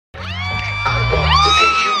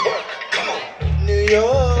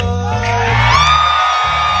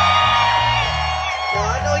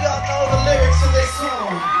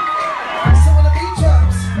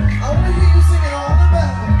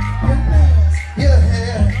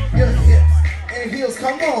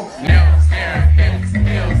Come on. Nails, hair, hips,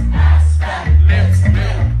 heels, ass, fat, lips,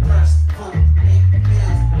 bill, breast, foot, big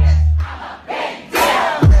bills. I'm a big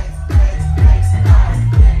deal. Legs, thighs,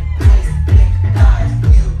 big,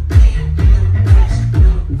 you, me, you, rich,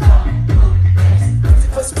 you, fun, move,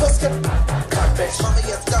 Push, push, get cock, bitch. Mommy,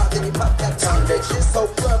 yes, God, then you pop that tongue, bitch. It's so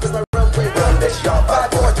fun, cause my runway run, bitch. Y'all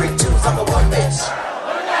 5, 4, 3, 2, I'm a one, bitch.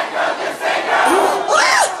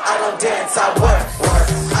 I don't dance, I work.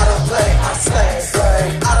 I don't play, I slay.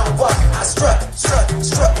 I don't walk, I strut,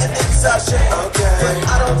 and it's a shame. Okay.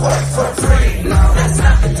 I don't work for free. No, that's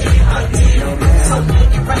not the deal. I deal. So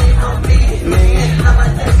make it rain on me. And how I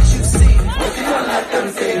let you see. If you don't let them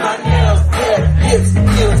see my nails, hair, hips,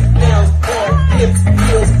 heels, nails, hair, hips,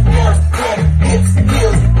 heels, nails, hair, hips,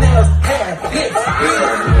 heels, nails, hair, hips,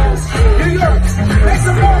 heels. New York, make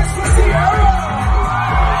some noise for Ciara.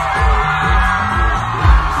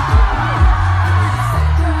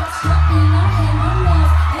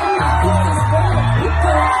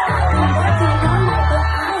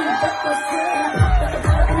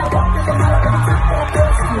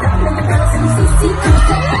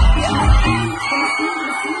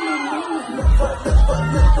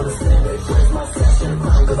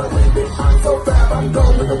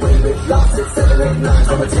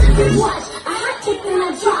 Watch, I had kicked and I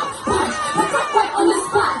dropped. Watch, I got right on the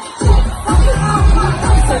spot. Check, I get off my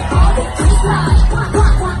concert. All the three slides.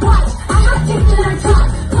 Watch, I had kicked and I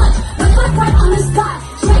dropped. Watch, I got right on the spot.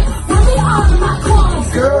 Check, I get off my calls.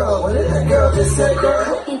 Girl, what did that girl just say, girl?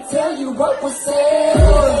 I can tell you what was said.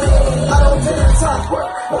 I don't dance, I work.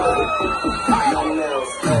 No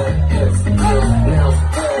nails, hair, hips, heels, nails,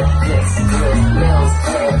 hair, hips, heels, nails,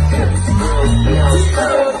 hair, hips, heels, nails,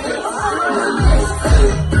 hair, hips,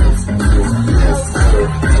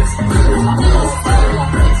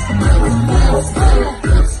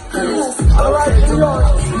 all right, New York,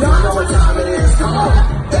 y'all know what time it is. Come on,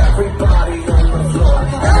 everybody on the floor.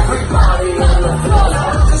 Everybody on the floor.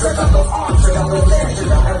 Check out those arms, check out those legs,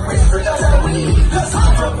 check out that waist, check out that weave. 'Cause I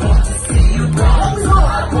want to see you dance. So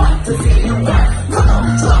I want to see you work. Come on,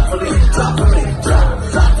 drop for me, drop for me, drop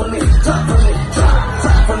for me, drop for me,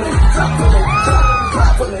 drop for me, drop for me, drop for me,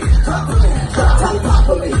 drop for me, drop for me, drop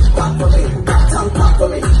for me, drop for me, drop for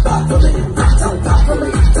me, drop for me, drop for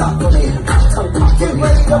me, drop for me, drop for me. Get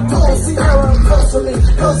ready to pull Ciara, close to me,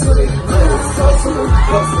 close to me, close to me,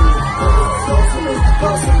 close to me, close to me,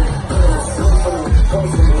 close to me,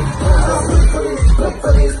 close to me, blink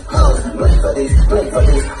for these hoes, blink for these, blink for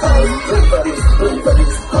these hoes, blink for these, blink for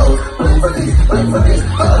these hoes, blink for these, blink for these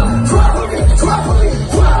hoes. Drop for me, drop for me,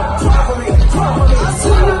 drop for me, drop for me, I see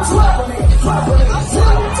you, drop for me, drop for me, I see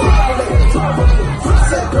you, drop for me, drop for me.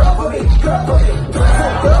 Say girl for me, girl for me,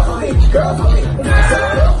 girl for me, girl for me, say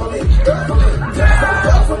girl for me, girl for me,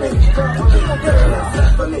 girl for me, girl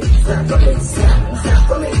for me, snap for me, snap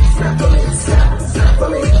for me, snap for me, snap for me, snap for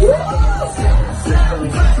me, snap for me, snap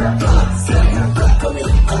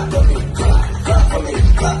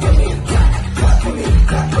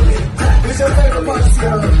for me. It's your favorite part,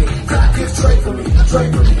 Ciara. Trade for me,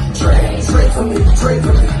 trade for me, trade for me, trade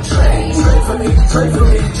for me, trade for me, trade for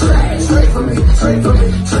me, trade for me, trade for me,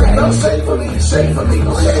 trade. No shade for me, shade for me,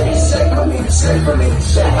 shade for me, shade for me,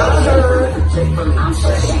 shade. I heard, shade for me,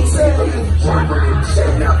 shade for me, shade for me,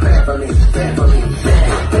 shade. Now bad for me, bad for me, bad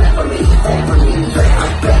for me, bad for me, bad for me,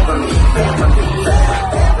 bad for me, bad for me, bad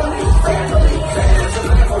for me, bad for me, so bad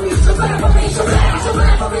for me, so bad for me, so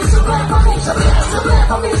bad for me, so bad for me, so bad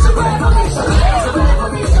for me, so bad for me, so bad for me, so bad for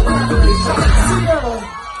me, so bad for me. Ciara,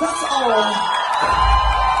 that's all.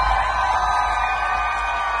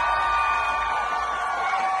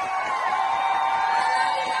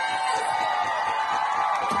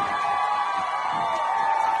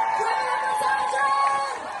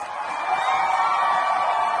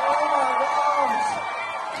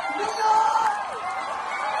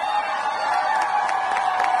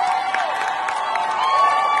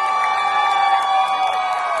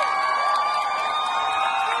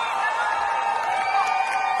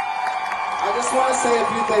 I just want to say a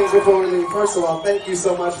few things before we leave. First of all, thank you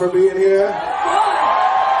so much for being here. I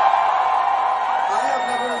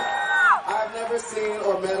have never seen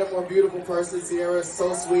or met a more beautiful person. Ciara is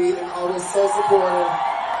so sweet and always so supportive.